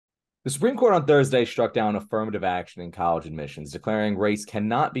The Supreme Court on Thursday struck down affirmative action in college admissions, declaring race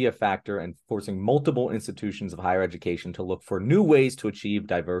cannot be a factor and forcing multiple institutions of higher education to look for new ways to achieve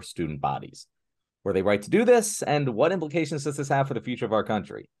diverse student bodies. Were they right to do this? And what implications does this have for the future of our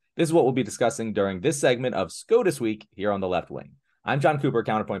country? This is what we'll be discussing during this segment of SCOTUS Week here on the Left Wing. I'm John Cooper,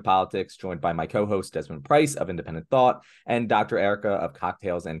 Counterpoint Politics, joined by my co-host Desmond Price of Independent Thought and Dr. Erica of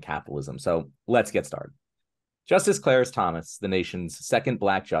Cocktails and Capitalism. So let's get started. Justice Clarence Thomas, the nation's second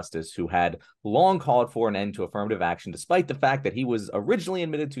Black justice, who had long called for an end to affirmative action, despite the fact that he was originally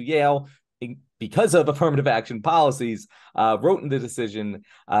admitted to Yale because of affirmative action policies, wrote in the decision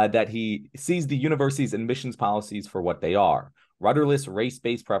that he sees the university's admissions policies for what they are: rudderless,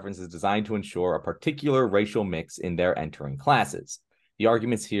 race-based preferences designed to ensure a particular racial mix in their entering classes. The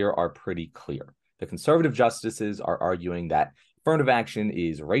arguments here are pretty clear. The conservative justices are arguing that affirmative action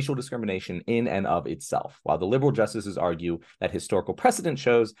is racial discrimination in and of itself, while the liberal justices argue that historical precedent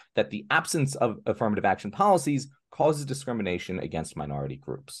shows that the absence of affirmative action policies causes discrimination against minority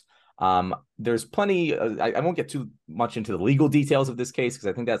groups. There's plenty, I won't get too much into the legal details of this case because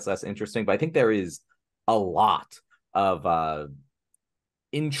I think that's less interesting, but I think there is a lot of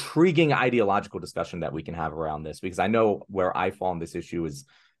intriguing ideological discussion that we can have around this, because I know where I fall on this issue is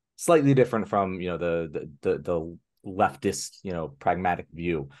slightly different from, the leftist, pragmatic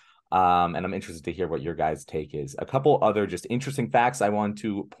view. And I'm interested to hear what your guys' take is. A couple other just interesting facts I want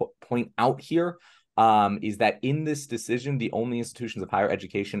to point out here is that in this decision, the only institutions of higher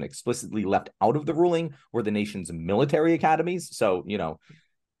education explicitly left out of the ruling were the nation's military academies. So,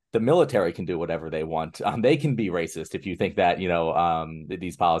 the military can do whatever they want. They can be racist if you think that,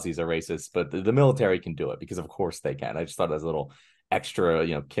 these policies are racist, but the military can do it because of course they can. I just thought it was a little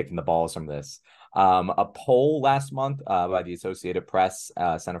extra, kick in the balls from this. A poll last month by the Associated Press,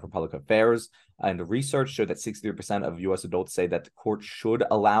 Center for Public Affairs, and the research showed that 63% of U.S. adults say that the court should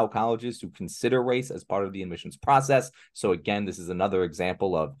allow colleges to consider race as part of the admissions process. So again, this is another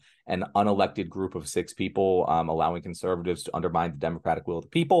example of an unelected group of 6 people allowing conservatives to undermine the democratic will of the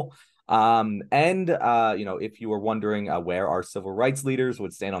people. If you were wondering where our civil rights leaders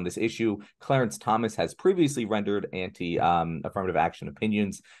would stand on this issue, Clarence Thomas has previously rendered anti-affirmative action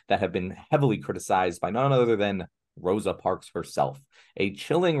opinions that have been heavily criticized by none other than Rosa Parks herself. A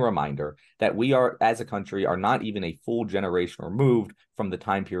chilling reminder that we are, as a country, are not even a full generation removed from the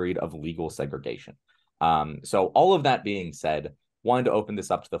time period of legal segregation. So all of that being said, wanted to open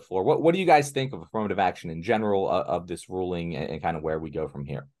this up to the floor. What do you guys think of affirmative action in general, of this ruling, and kind of where we go from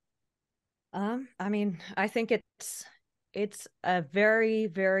here? I think it's a very,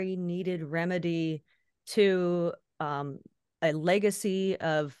 very needed remedy to a legacy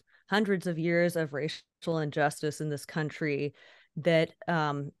of hundreds of years of racial injustice in this country that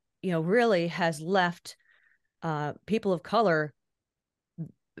really has left people of color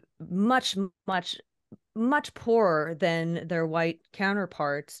much, much, much poorer than their white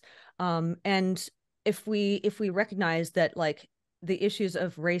counterparts. And if we recognize that, like, the issues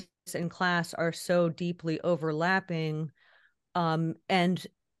of race and class are so deeply overlapping, and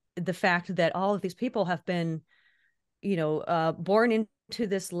the fact that all of these people have been, born into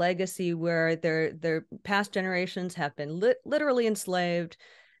this legacy where their past generations have been literally enslaved,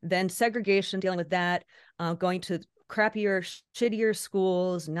 then segregation, dealing with that, going to crappier, shittier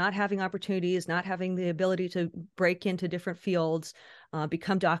schools, not having opportunities, not having the ability to break into different fields,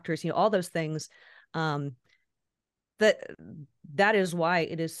 become doctors, all those things. That is why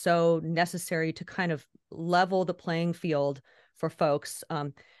it is so necessary to kind of level the playing field for folks.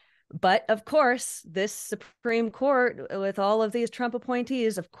 But of course, this Supreme Court, with all of these Trump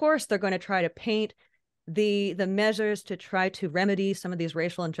appointees, of course, they're going to try to paint the measures to try to remedy some of these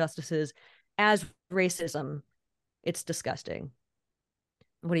racial injustices as racism. It's disgusting.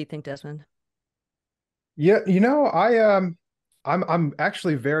 What do you think, Desmond? Yeah, I'm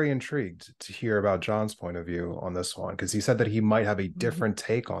actually very intrigued to hear about John's point of view on this one, because he said that he might have a different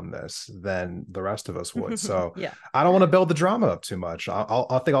take on this than the rest of us would. So Yeah. I don't want to build the drama up too much. I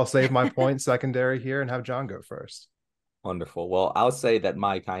think I'll save my point secondary here and have John go first. Wonderful. Well, I'll say that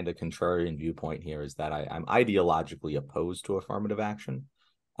my kind of contrarian viewpoint here is that I'm ideologically opposed to affirmative action.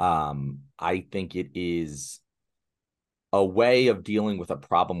 I think it is a way of dealing with a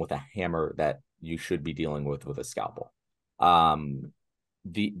problem with a hammer that you should be dealing with a scalpel.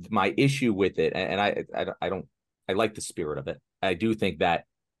 My issue with it, and I like the spirit of it. I do think that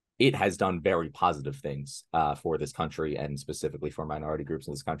it has done very positive things for this country, and specifically for minority groups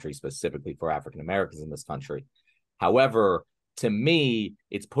in this country, specifically for African Americans in this country. However, to me,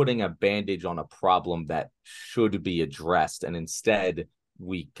 it's putting a bandage on a problem that should be addressed, and instead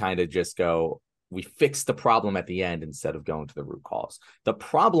we kind of just go, we fix the problem at the end instead of going to the root cause. The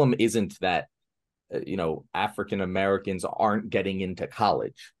problem isn't that African Americans aren't getting into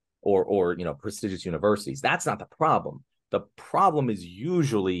college or prestigious universities. That's not the problem. The problem is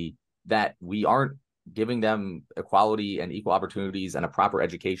usually that we aren't giving them equality and equal opportunities and a proper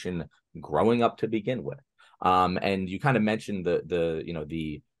education growing up to begin with. And you kind of mentioned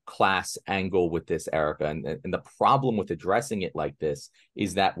the class angle with this, Erica, and the problem with addressing it like this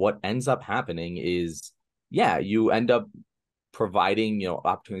is that what ends up happening is, you end up providing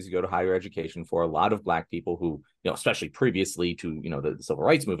opportunities to go to higher education for a lot of Black people who, especially previously to the civil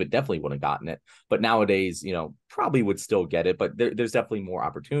rights movement, definitely wouldn't have gotten it, but nowadays probably would still get it, but there's definitely more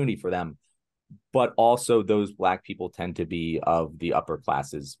opportunity for them. But also those Black people tend to be of the upper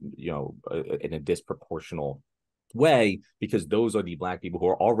classes, in a disproportional way, because those are the Black people who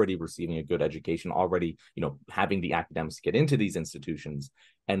are already receiving a good education, already having the academics to get into these institutions.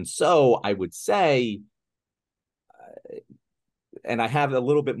 And so I would say, and I have a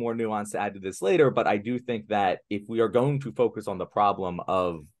little bit more nuance to add to this later, but I do think that if we are going to focus on the problem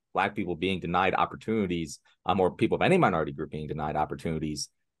of Black people being denied opportunities, or people of any minority group being denied opportunities,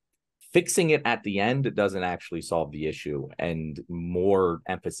 fixing it at the end doesn't actually solve the issue, and more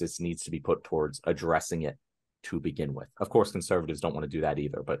emphasis needs to be put towards addressing it to begin with. Of course, conservatives don't want to do that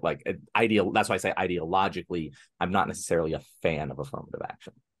either, but that's why I say ideologically, I'm not necessarily a fan of affirmative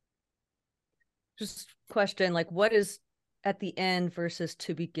action. Just question, what is at the end versus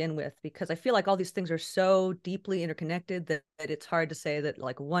to begin with? Because I feel like all these things are so deeply interconnected that it's hard to say that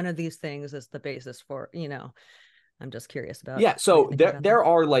one of these things is the basis for, I'm just curious about. Yeah, so there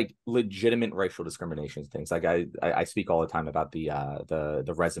are legitimate racial discrimination things. I speak all the time about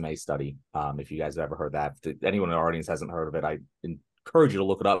the resume study. If you guys have ever heard that, if anyone in the audience hasn't heard of it, I encourage you to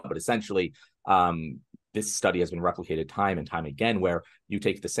look it up. But essentially, this study has been replicated time and time again, where you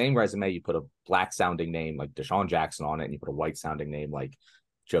take the same resume, you put a Black sounding name like Deshaun Jackson on it, and you put a white sounding name like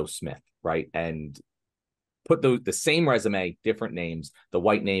Joe Smith, right? And put the same resume, different names. The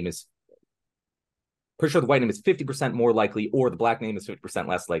white name is, pretty sure the white name is 50% more likely, or the Black name is 50%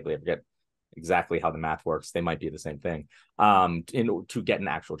 less likely. I forget exactly how the math works. They might be the same thing, to get an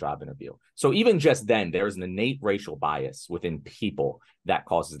actual job interview. So even just then, there is an innate racial bias within people that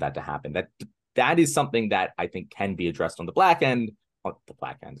causes that to happen. That is something that I think can be addressed on the back end, the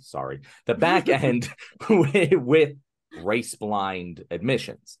back end with race-blind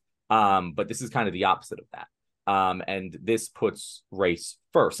admissions. But this is kind of the opposite of that. And this puts race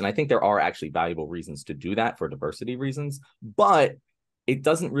first. And I think there are actually valuable reasons to do that for diversity reasons, but it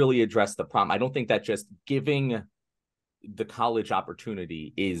doesn't really address the problem. I don't think that just giving the college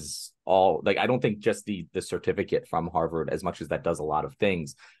opportunity is all, I don't think just the certificate from Harvard, as much as that does a lot of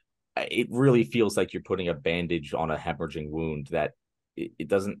things, it really feels like you're putting a bandage on a hemorrhaging wound that it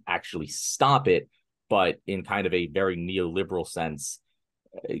doesn't actually stop it, but in kind of a very neoliberal sense,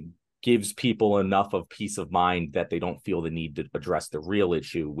 gives people enough of peace of mind that they don't feel the need to address the real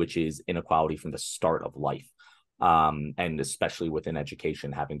issue, which is inequality from the start of life. And especially within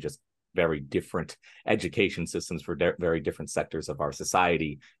education, having just very different education systems for very different sectors of our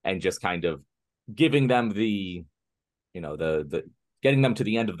society, and just kind of giving them the getting them to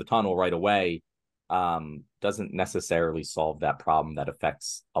the end of the tunnel right away doesn't necessarily solve that problem that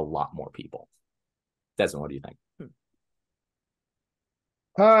affects a lot more people. Desmond, what do you think?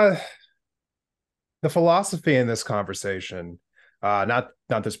 The philosophy in this conversation, not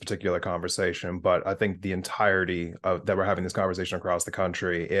this particular conversation, but I think the entirety of that we're having this conversation across the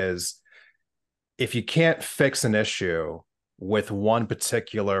country is, if you can't fix an issue with one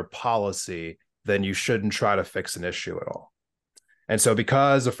particular policy, then you shouldn't try to fix an issue at all. And so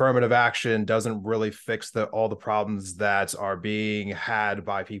because affirmative action doesn't really fix all the problems that are being had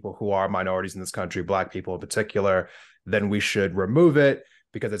by people who are minorities in this country, Black people in particular, then we should remove it,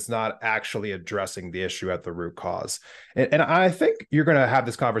 because it's not actually addressing the issue at the root cause. And I think you're going to have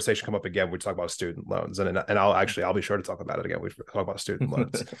this conversation come up again when we talk about student loans. And I'll be sure to talk about it again when we talk about student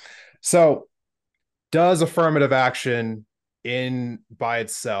loans. So does affirmative action by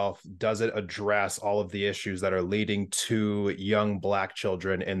itself, does it address all of the issues that are leading to young Black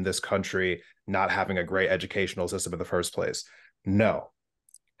children in this country not having a great educational system in the first place? No.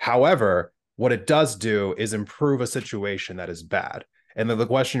 However, what it does do is improve a situation that is bad. And then the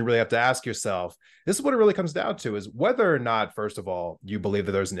question you really have to ask yourself, this is what it really comes down to, is whether or not, first of all, you believe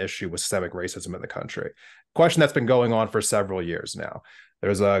that there's an issue with systemic racism in the country. Question that's been going on for several years now.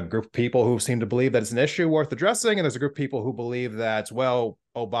 There's a group of people who seem to believe that it's an issue worth addressing, and there's a group of people who believe that, well,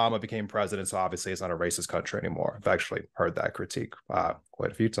 Obama became president, so obviously it's not a racist country anymore. I've actually heard that critique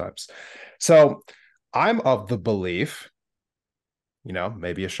quite a few times. So I'm of the belief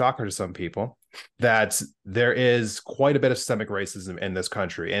maybe a shocker to some people, that there is quite a bit of systemic racism in this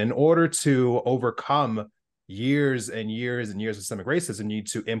country. And in order to overcome years and years and years of systemic racism, you need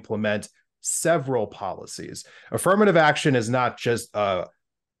to implement several policies. Affirmative action is not just a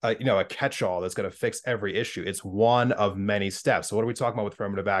catch-all that's going to fix every issue. It's one of many steps. So what are we talking about with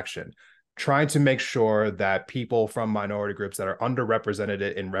affirmative action? Trying to make sure that people from minority groups that are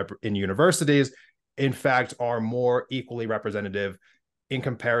underrepresented in universities, in fact, are more equally representative in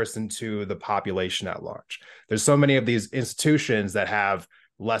comparison to the population at large. There's so many of these institutions that have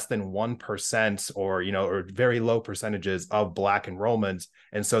less than 1% or very low percentages of Black enrollment.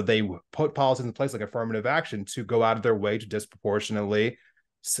 And so they put policies in place like affirmative action to go out of their way to disproportionately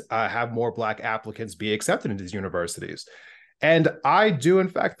have more Black applicants be accepted into these universities. And I do, in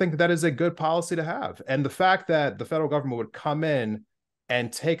fact, think that is a good policy to have. And the fact that the federal government would come in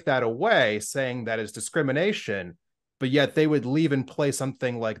and take that away, saying that is discrimination, but yet they would leave in place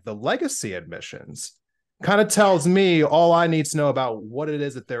something like the legacy admissions, kind of tells me all I need to know about what it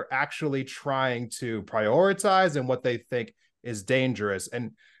is that they're actually trying to prioritize and what they think is dangerous.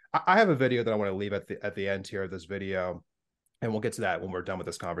 And I have a video that I want to leave at the end here of this video, and we'll get to that when we're done with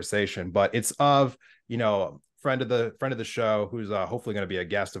this conversation. But it's of friend of the show who's hopefully going to be a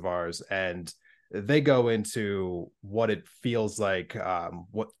guest of ours, and they go into what it feels like,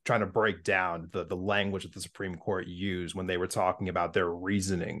 trying to break down the language that the Supreme Court used when they were talking about their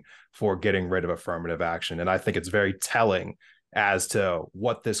reasoning for getting rid of affirmative action. And I think it's very telling as to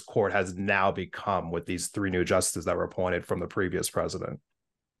what this court has now become with these 3 new justices that were appointed from the previous president.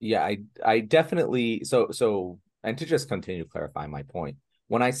 Yeah, I definitely, so, and to just continue to clarify my point,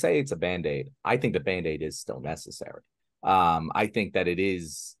 when I say it's a Band-Aid, I think the Band-Aid is still necessary. I think that it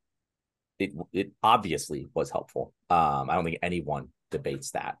obviously was helpful. I don't think anyone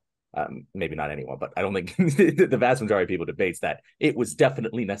debates that. Maybe not anyone, but I don't think the vast majority of people debates that it was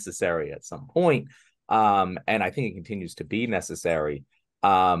definitely necessary at some point. And I think it continues to be necessary.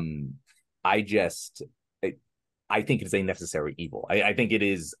 I think it's a necessary evil. I think it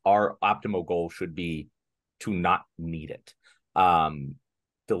is, our optimal goal should be to not need it.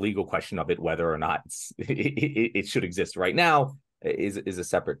 The legal question of it, whether or not it should exist right now, is a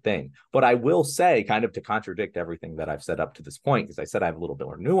separate thing. But I will say, kind of to contradict everything that I've said up to this point, because I said I have a little bit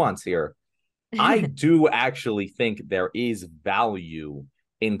more nuance here, I do actually think there is value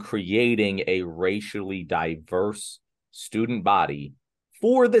in creating a racially diverse student body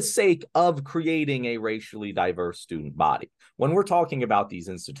for the sake of creating a racially diverse student body. When we're talking about these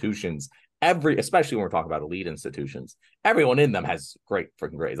institutions, especially when we're talking about elite institutions, everyone in them has great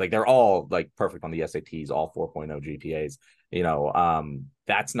freaking grades. Like, they're all like perfect on the SATs, all 4.0 GPAs.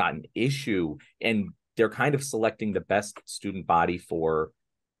 That's not an issue. And they're kind of selecting the best student body for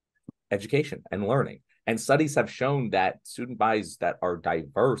education and learning. And studies have shown that student bodies that are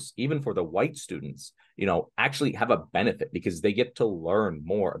diverse, even for the white students, actually have a benefit, because they get to learn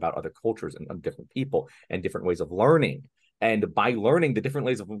more about other cultures and different people and different ways of learning. And by learning the different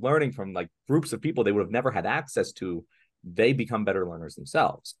ways of learning from like groups of people they would have never had access to, they become better learners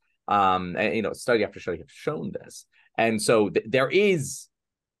themselves. And study after study have shown this. And so there is,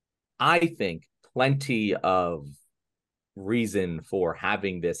 I think, plenty of reason for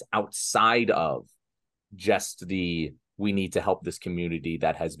having this outside of just we need to help this community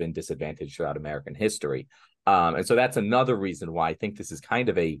that has been disadvantaged throughout American history. And so that's another reason why I think this is kind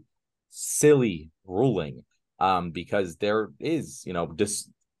of a silly ruling, because there is,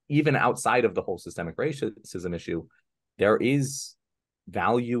 even outside of the whole systemic racism issue, there is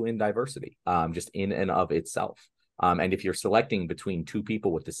value in diversity, just in and of itself. And if you're selecting between 2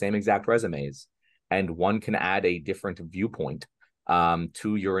 people with the same exact resumes, and one can add a different viewpoint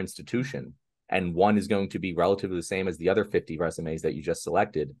to your institution, and one is going to be relatively the same as the other 50 resumes that you just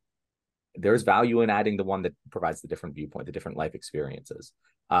selected, there's value in adding the one that provides the different viewpoint, the different life experiences.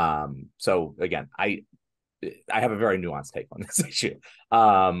 So again, I have a very nuanced take on this issue.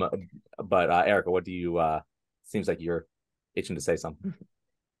 But Erica, what do you, seems like you're itching to say something.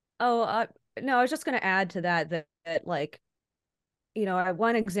 Oh, no, I was just going to add to that like,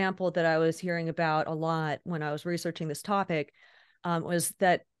 one example that I was hearing about a lot when I was researching this topic was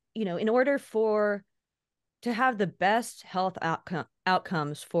that, in order to have the best health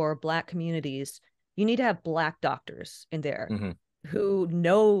outcomes for Black communities, you need to have Black doctors in there who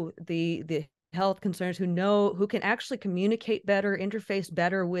know the health concerns, who can actually communicate better, interface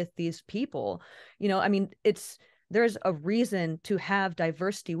better with these people. There's a reason to have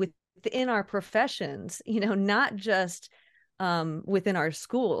diversity within our professions, not just within our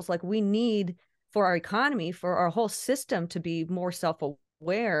schools. Like, we need, for our economy, for our whole system to be more self-aware,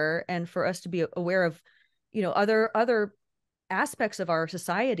 and for us to be aware of, other aspects of our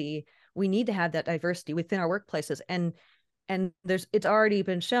society, we need to have that diversity within our workplaces. And it's already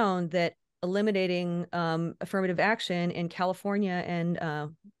been shown that eliminating affirmative action in California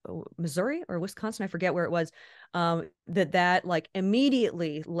and Missouri or Wisconsin, I forget where it was, that like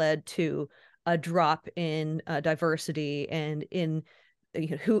immediately led to a drop in diversity and in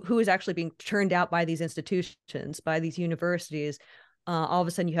who is actually being turned out by these institutions, by these universities. All of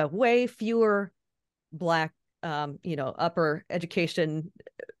a sudden you have way fewer Black, upper education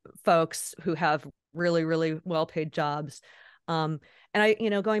folks who have really, really well-paid jobs. And I,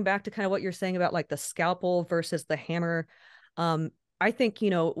 going back to kind of what you're saying about like the scalpel versus the hammer, I think,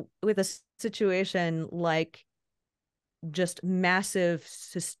 with a situation like just massive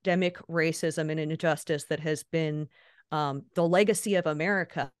systemic racism and injustice that has been the legacy of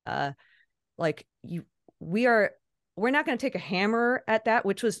America, we're not going to take a hammer at that,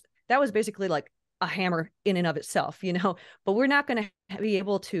 that was basically like a hammer in and of itself, but we're not going to be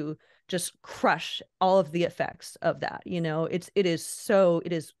able to just crush all of the effects of that. It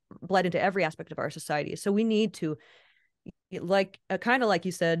is bled into every aspect of our society. So we need to, kind of like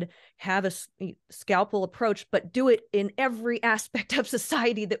you said, have a scalpel approach, but do it in every aspect of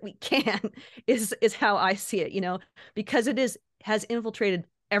society that we can is how I see it, because has infiltrated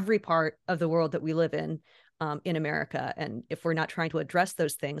every part of the world that we live in America. And if we're not trying to address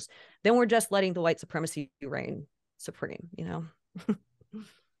those things, then we're just letting the white supremacy reign supreme,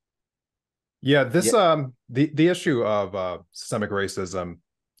 Yeah, the issue of systemic racism,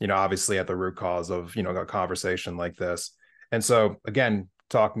 obviously at the root cause of, a conversation like this. And so again,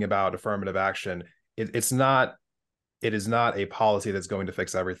 talking about affirmative action, it is not a policy that's going to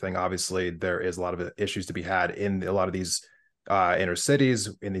fix everything. Obviously, there is a lot of issues to be had in a lot of these inner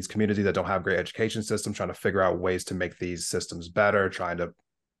cities, in these communities that don't have great education systems, trying to figure out ways to make these systems better, trying to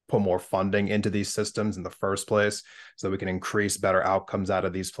put more funding into these systems in the first place so that we can increase better outcomes out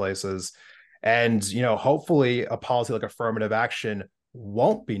of these places. And, hopefully a policy like affirmative action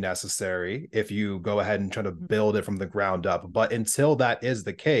won't be necessary if you go ahead and try to build it from the ground up. But until that is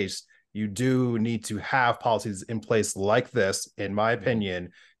the case, you do need to have policies in place like this, in my opinion,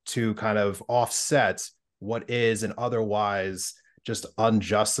 to kind of offset what is an otherwise just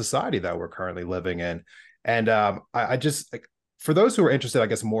unjust society that we're currently living in. And I just, for those who are interested, I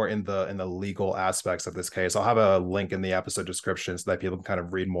guess, more in the legal aspects of this case, I'll have a link in the episode description so that people can kind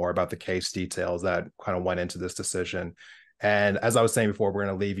of read more about the case details that kind of went into this decision. And as I was saying before, we're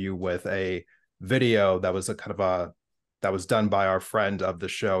going to leave you with a video that was that was done by our friend of the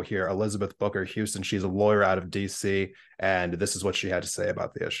show here, Elizabeth Booker Houston. She's a lawyer out of DC, and this is what she had to say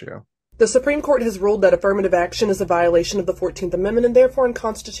about the issue. The Supreme Court has ruled that affirmative action is a violation of the 14th Amendment and therefore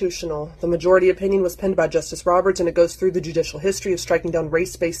unconstitutional. The majority opinion was penned by Justice Roberts, and it goes through the judicial history of striking down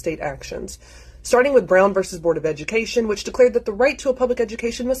race-based state actions. Starting with Brown versus Board of Education, which declared that the right to a public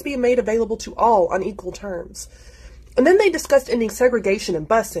education must be made available to all on equal terms. And then they discussed ending segregation in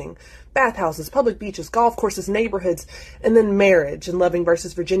busing, bathhouses, public beaches, golf courses, neighborhoods, and then marriage in Loving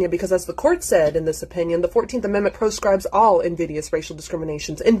versus Virginia, because as the court said in this opinion, the 14th Amendment proscribes all invidious racial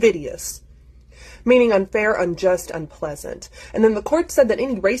discriminations. Invidious, meaning unfair, unjust, unpleasant. And then the court said that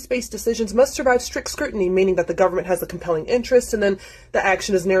any race-based decisions must survive strict scrutiny, meaning that the government has a compelling interest, and then the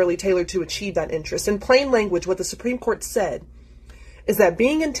action is narrowly tailored to achieve that interest. In plain language, what the Supreme Court said is that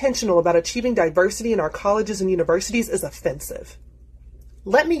being intentional about achieving diversity in our colleges and universities is offensive.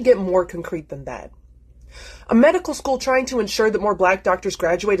 Let me get more concrete than that. A medical school trying to ensure that more Black doctors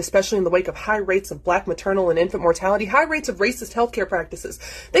graduate, especially in the wake of high rates of Black maternal and infant mortality, high rates of racist healthcare practices.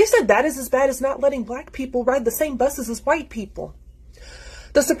 They said that is as bad as not letting Black people ride the same buses as white people.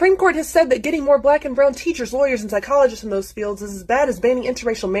 The Supreme Court has said that getting more Black and brown teachers, lawyers, and psychologists in those fields is as bad as banning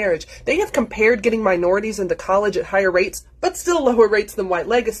interracial marriage. They have compared getting minorities into college at higher rates, but still lower rates than white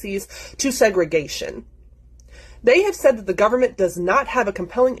legacies, to segregation. They have said that the government does not have a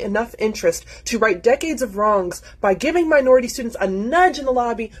compelling enough interest to right decades of wrongs by giving minority students a nudge in the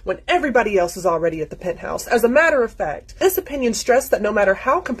lobby when everybody else is already at the penthouse. As a matter of fact, this opinion stressed that no matter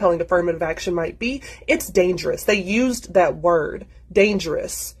how compelling affirmative action might be, it's dangerous. They used that word,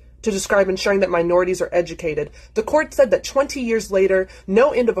 dangerous, to describe ensuring that minorities are educated. The court said that 20 years later,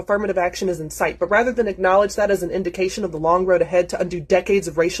 no end of affirmative action is in sight, but rather than acknowledge that as an indication of the long road ahead to undo decades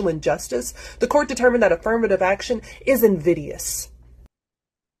of racial injustice, the court determined that affirmative action is invidious.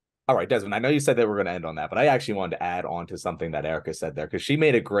 All right, Desmond, I know you said that we're going to end on that, but I actually wanted to add on to something that Erica said there, because she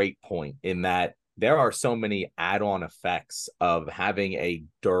made a great point in that there are so many add-on effects of having a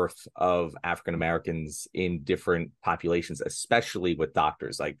dearth of African Americans in different populations, especially with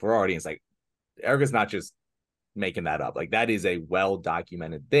doctors. Like, for our audience, like, Erica's not just making that up. Like, that is a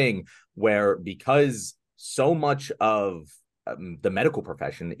well-documented thing where, because so much of the medical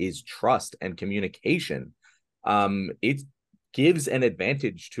profession is trust and communication. It gives an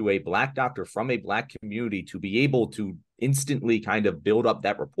advantage to a Black doctor from a Black community to be able to instantly kind of build up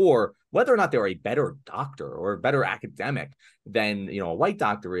that rapport, whether or not they're a better doctor or a better academic than, you know, a white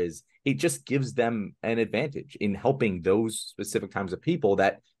doctor is. It just gives them an advantage in helping those specific types of people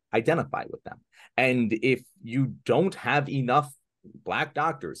that identify with them. And if you don't have enough Black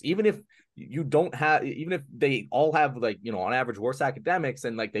doctors, even if they all have, like, you know, on average worse academics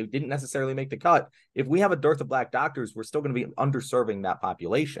and like they didn't necessarily make the cut, if we have a dearth of Black doctors, we're still going to be underserving that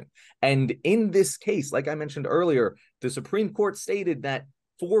population. And in this case, like I mentioned earlier, the Supreme Court stated that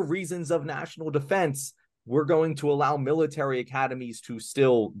for reasons of national defense, we're going to allow military academies to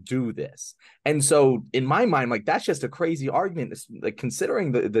still do this. And so in my mind, like, that's just a crazy argument, like,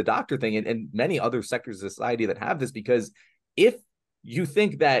 considering the doctor thing and many other sectors of society that have this, because if you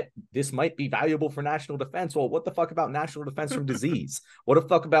think that this might be valuable for national defense, well, what the fuck about national defense from disease? What the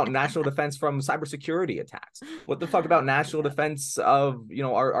fuck about national defense from cybersecurity attacks? What the fuck about national defense of, you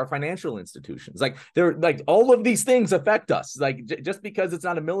know, our financial institutions? Like, they're like, all of these things affect us. Like, just because it's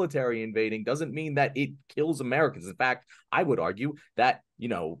not a military invading doesn't mean that it kills Americans. In fact, I would argue that, you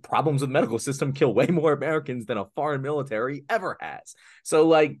know, problems with the medical system kill way more Americans than a foreign military ever has. So,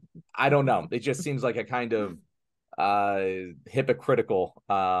 like, I don't know. It just seems like a kind of hypocritical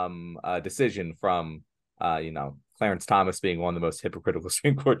decision from you know, Clarence Thomas being one of the most hypocritical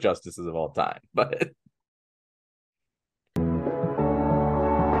Supreme Court justices of all time. But